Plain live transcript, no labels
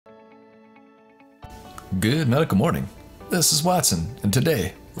Good medical morning. This is Watson, and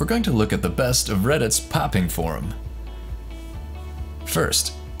today we're going to look at the best of Reddit's popping forum.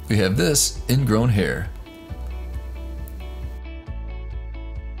 First, we have this ingrown hair.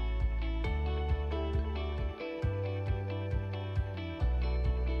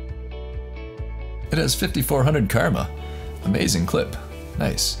 It has 5400 karma. Amazing clip.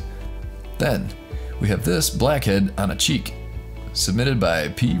 Nice. Then, we have this blackhead on a cheek, submitted by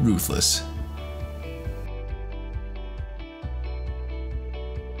P. Ruthless.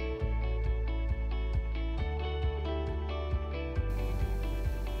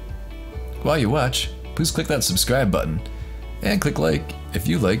 While you watch, please click that subscribe button, and click like if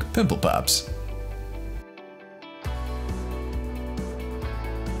you like pimple pops.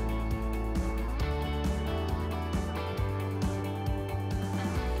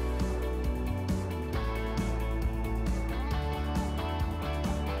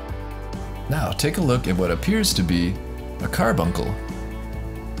 Now take a look at what appears to be a carbuncle.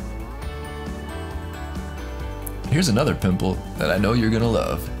 Here's another pimple that I know you're gonna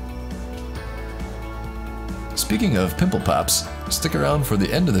love. Speaking of pimple pops, stick around for the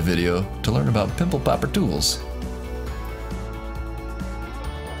end of the video to learn about pimple popper tools.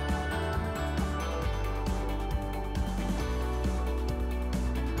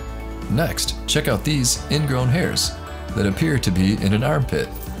 Next, check out these ingrown hairs that appear to be in an armpit.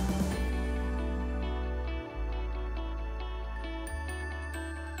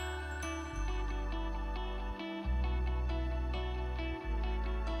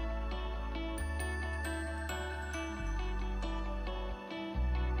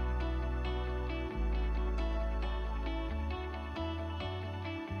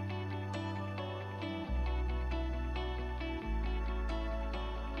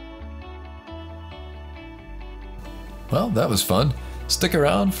 Well, that was fun. Stick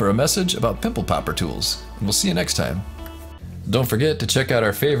around for a message about pimple popper tools, and we'll see you next time. Don't forget to check out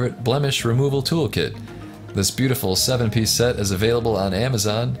our favorite blemish removal toolkit. This beautiful 7-piece set is available on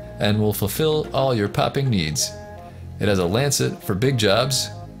Amazon and will fulfill all your popping needs. It has a lancet for big jobs,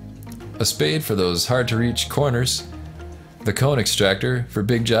 a spade for those hard-to-reach corners, the cone extractor for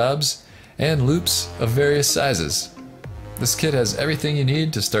big jobs, and loops of various sizes. This kit has everything you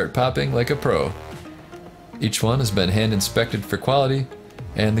need to start popping like a pro. Each one has been hand inspected for quality,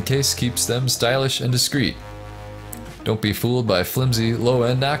 and the case keeps them stylish and discreet. Don't be fooled by flimsy,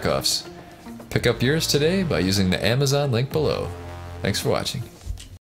 low-end knockoffs. Pick up yours today by using the Amazon link below. Thanks for watching.